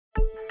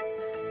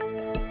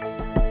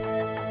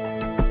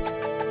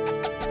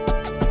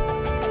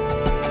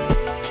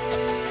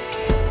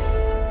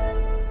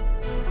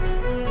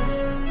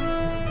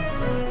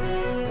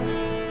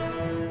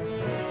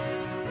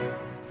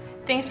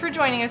Thanks for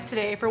joining us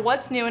today for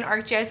What's New in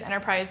ArcGIS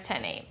Enterprise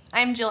 10.8.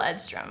 I'm Jill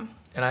Edstrom.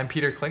 And I'm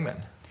Peter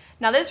Klingman.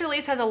 Now this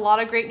release has a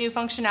lot of great new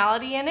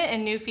functionality in it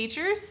and new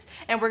features,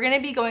 and we're going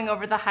to be going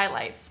over the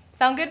highlights.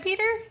 Sound good,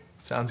 Peter?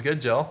 Sounds good,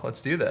 Jill.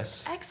 Let's do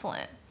this.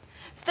 Excellent.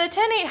 So the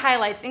 10.8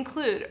 highlights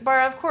include, but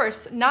are of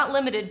course not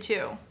limited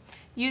to,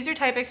 user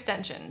type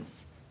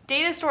extensions,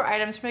 data store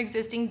items from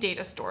existing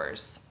data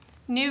stores,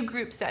 new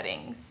group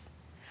settings,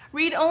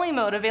 read-only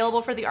mode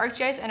available for the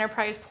ArcGIS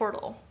Enterprise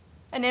portal,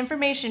 an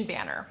information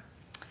banner,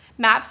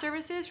 map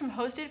services from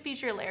hosted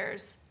feature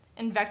layers,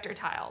 and vector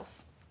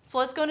tiles. So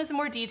let's go into some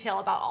more detail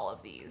about all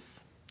of these.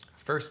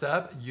 First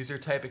up, user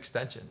type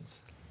extensions.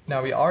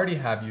 Now we already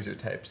have user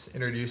types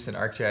introduced in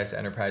ArcGIS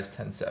Enterprise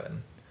 10.7.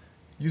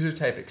 User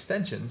type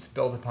extensions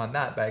build upon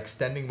that by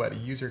extending what a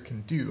user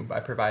can do by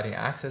providing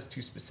access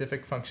to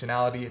specific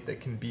functionality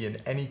that can be in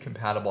any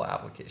compatible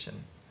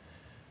application.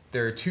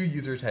 There are two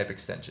user type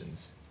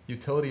extensions: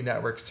 Utility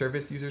Network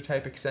Service User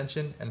Type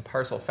Extension and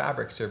Parcel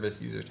Fabric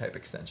Service User Type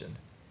Extension.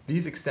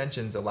 These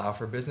extensions allow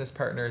for business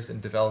partners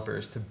and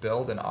developers to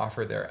build and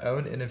offer their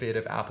own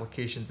innovative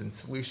applications and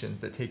solutions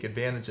that take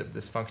advantage of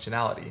this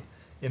functionality,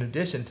 in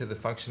addition to the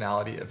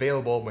functionality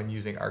available when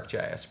using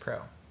ArcGIS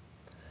Pro.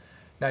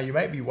 Now you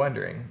might be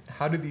wondering,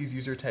 how do these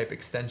user type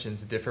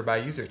extensions differ by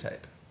user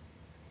type?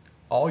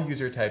 All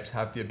user types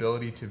have the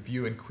ability to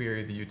view and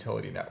query the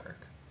utility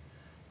network.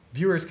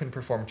 Viewers can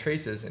perform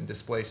traces and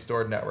display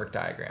stored network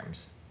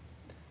diagrams.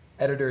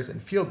 Editors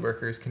and field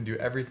workers can do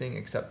everything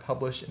except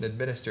publish and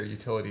administer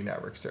utility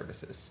network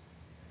services.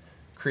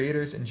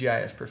 Creators and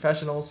GIS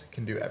professionals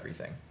can do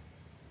everything.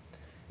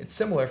 It's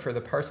similar for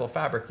the Parcel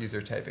Fabric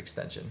user type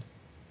extension.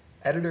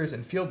 Editors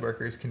and field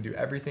workers can do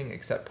everything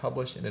except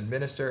publish and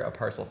administer a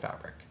Parcel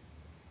Fabric.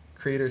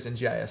 Creators and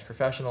GIS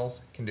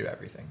professionals can do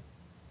everything.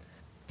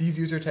 These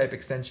user type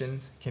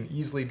extensions can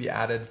easily be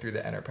added through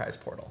the Enterprise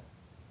portal.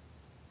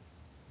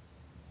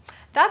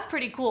 That's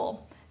pretty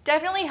cool.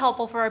 Definitely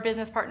helpful for our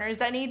business partners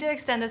that need to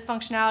extend this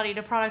functionality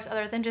to products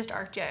other than just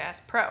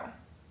ArcGIS Pro.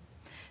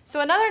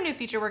 So another new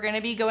feature we're going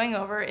to be going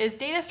over is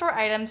data store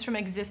items from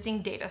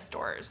existing data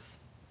stores.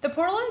 The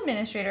portal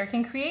administrator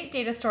can create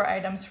data store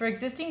items for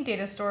existing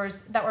data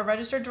stores that were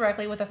registered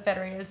directly with a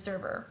federated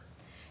server.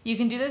 You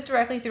can do this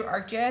directly through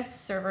ArcGIS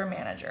Server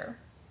Manager.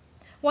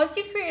 Once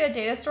you create a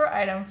data store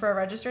item for a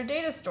registered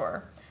data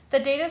store, the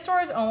data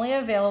store is only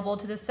available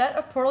to the set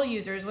of portal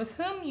users with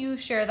whom you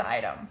share the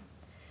item.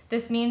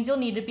 This means you'll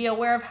need to be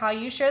aware of how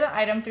you share the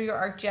item through your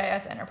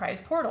ArcGIS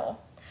Enterprise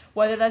portal,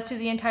 whether that's to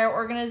the entire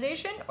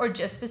organization or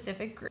just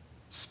specific groups.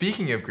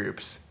 Speaking of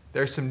groups,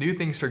 there's some new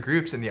things for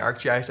groups in the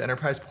ArcGIS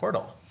Enterprise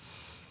portal.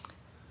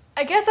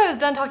 I guess I was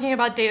done talking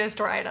about data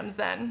store items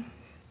then.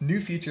 New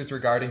features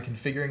regarding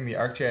configuring the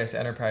ArcGIS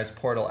Enterprise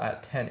portal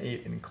at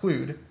 10.8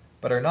 include,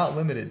 but are not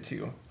limited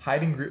to,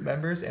 hiding group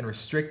members and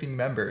restricting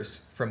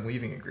members from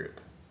leaving a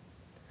group.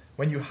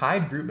 When you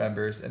hide group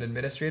members, an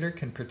administrator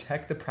can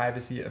protect the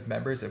privacy of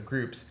members of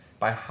groups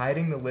by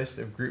hiding the list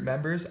of group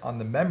members on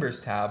the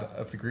Members tab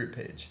of the group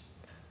page.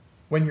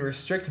 When you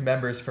restrict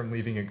members from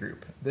leaving a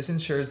group, this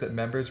ensures that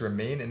members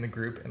remain in the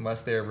group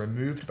unless they are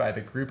removed by the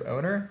group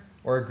owner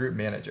or a group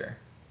manager.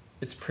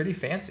 It's pretty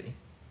fancy.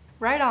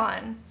 Right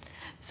on.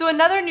 So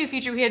another new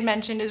feature we had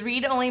mentioned is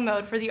read-only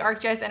mode for the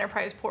ArcGIS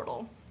Enterprise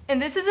portal.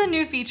 And this is a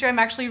new feature I'm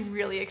actually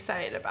really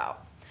excited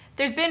about.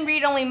 There's been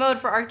read-only mode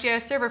for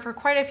ArcGIS Server for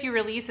quite a few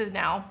releases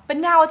now, but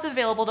now it's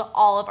available to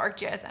all of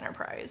ArcGIS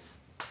Enterprise.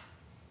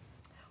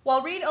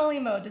 While read-only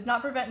mode does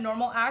not prevent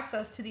normal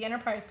access to the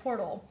Enterprise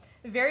portal,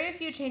 very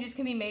few changes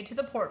can be made to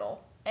the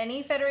portal,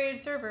 any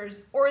federated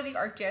servers, or the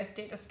ArcGIS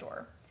data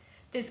store.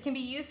 This can be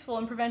useful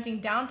in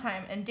preventing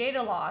downtime and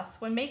data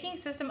loss when making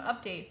system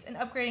updates and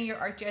upgrading your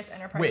ArcGIS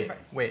Enterprise.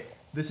 Wait.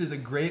 This is a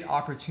great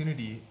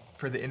opportunity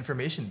for the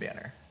information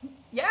banner.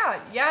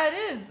 Yeah,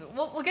 it is.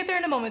 We'll get there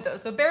in a moment though,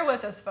 so bear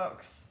with us,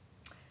 folks.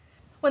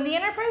 When the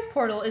Enterprise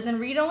portal is in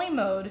read-only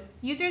mode,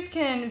 users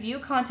can view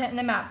content in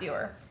the map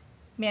viewer,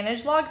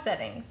 manage log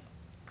settings,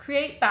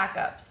 create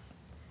backups,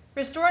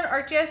 restore an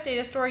ArcGIS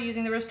data store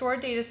using the Restore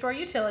Data Store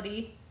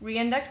utility,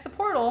 reindex the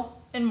portal,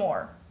 and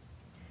more.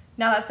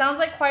 Now that sounds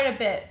like quite a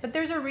bit, but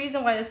there's a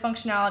reason why this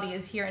functionality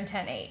is here in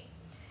 10.8.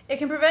 It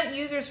can prevent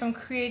users from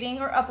creating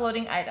or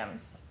uploading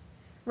items,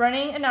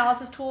 running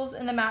analysis tools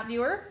in the map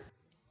viewer,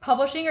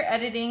 publishing or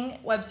editing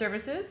web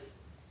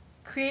services,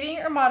 creating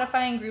or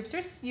modifying groups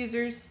or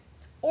users,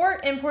 or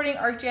importing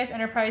ArcGIS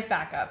Enterprise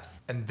backups.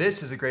 And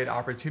this is a great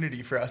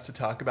opportunity for us to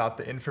talk about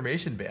the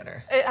information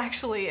banner. It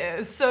actually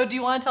is. So do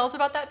you want to tell us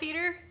about that,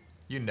 Peter?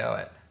 You know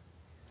it.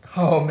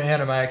 Oh man,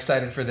 am I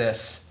excited for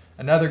this.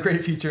 Another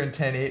great feature in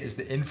 10.8 is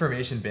the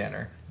information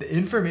banner. The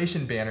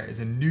information banner is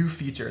a new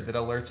feature that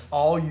alerts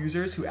all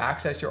users who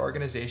access your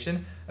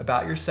organization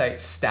about your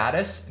site's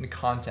status and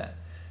content.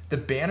 The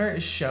banner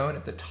is shown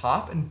at the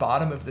top and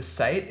bottom of the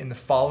site in the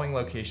following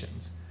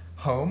locations: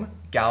 Home,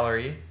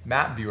 Gallery,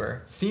 Map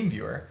Viewer, Scene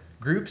Viewer,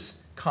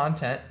 Groups,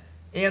 Content,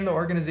 and the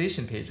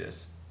organization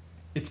pages.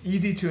 It's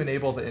easy to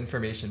enable the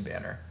information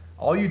banner.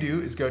 All you do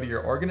is go to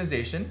your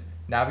organization,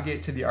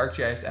 navigate to the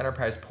ArcGIS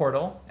Enterprise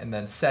portal, and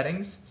then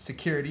Settings,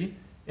 Security,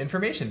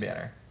 Information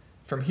banner.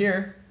 From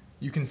here,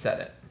 you can set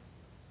it.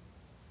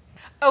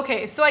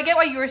 Okay, so I get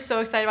why you were so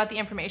excited about the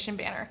information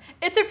banner.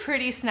 It's a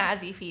pretty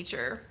snazzy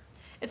feature.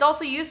 It's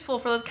also useful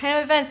for those kind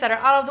of events that are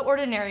out of the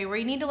ordinary where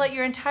you need to let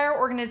your entire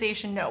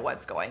organization know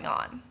what's going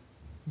on.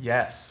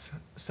 Yes,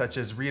 such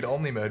as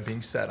read-only mode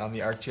being set on the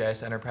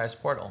ArcGIS Enterprise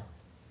portal.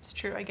 It's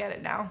true, I get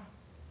it now.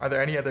 Are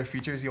there any other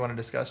features you want to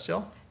discuss,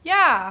 Jill?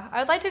 Yeah,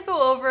 I'd like to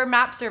go over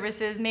map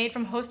services made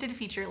from hosted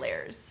feature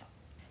layers.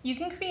 You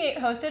can create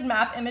hosted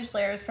map image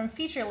layers from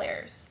feature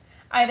layers,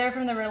 either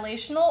from the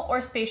relational or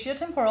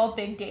spatiotemporal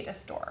big data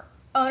store.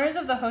 Owners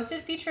of the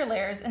hosted feature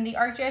layers in the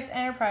ArcGIS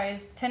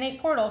Enterprise 10.8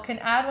 portal can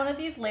add one of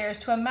these layers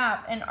to a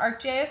map in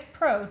ArcGIS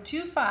Pro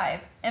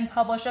 2.5 and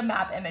publish a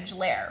map image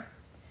layer.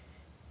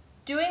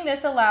 Doing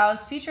this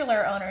allows feature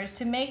layer owners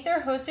to make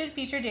their hosted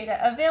feature data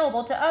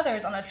available to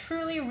others on a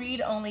truly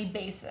read-only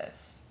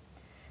basis.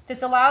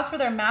 This allows for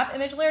their map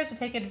image layers to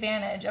take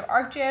advantage of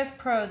ArcGIS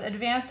Pro's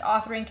advanced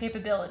authoring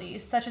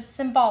capabilities such as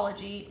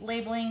symbology,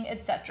 labeling,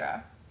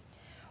 etc.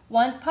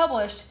 Once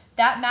published,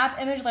 that map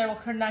image layer will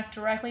connect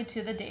directly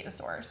to the data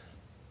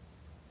source.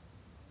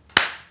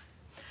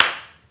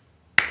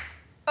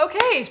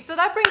 Okay, so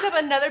that brings up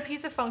another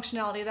piece of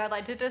functionality that I'd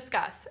like to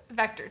discuss,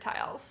 vector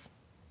tiles.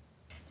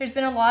 There's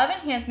been a lot of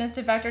enhancements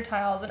to vector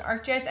tiles in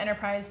ArcGIS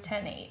Enterprise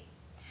 10.8.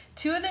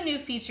 Two of the new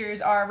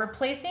features are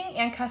replacing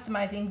and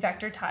customizing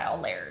vector tile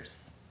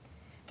layers.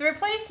 The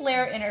Replace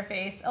Layer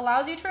interface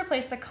allows you to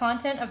replace the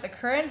content of the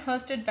current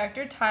hosted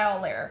vector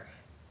tile layer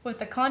with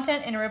the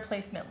content in a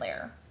replacement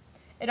layer.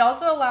 It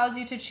also allows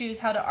you to choose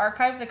how to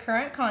archive the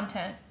current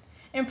content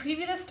and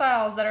preview the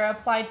styles that are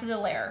applied to the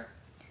layer.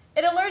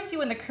 It alerts you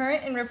when the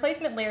current and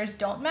replacement layers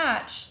don't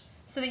match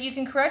so that you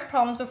can correct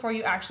problems before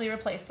you actually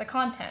replace the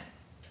content.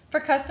 For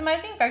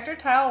customizing vector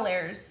tile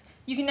layers,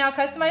 you can now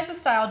customize the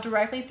style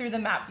directly through the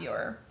map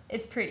viewer.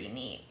 It's pretty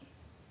neat.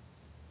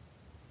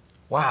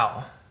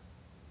 Wow,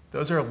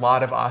 those are a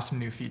lot of awesome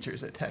new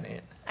features at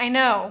 10.8. I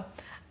know.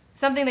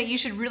 Something that you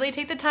should really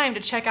take the time to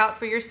check out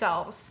for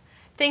yourselves.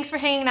 Thanks for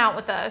hanging out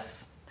with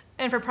us.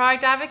 And for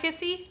Product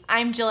Advocacy,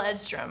 I'm Jill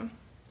Edstrom.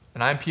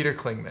 And I'm Peter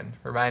Klingman,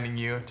 reminding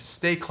you to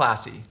stay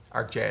classy,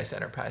 ArcGIS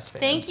Enterprise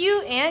fans. Thank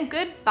you and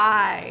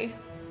goodbye.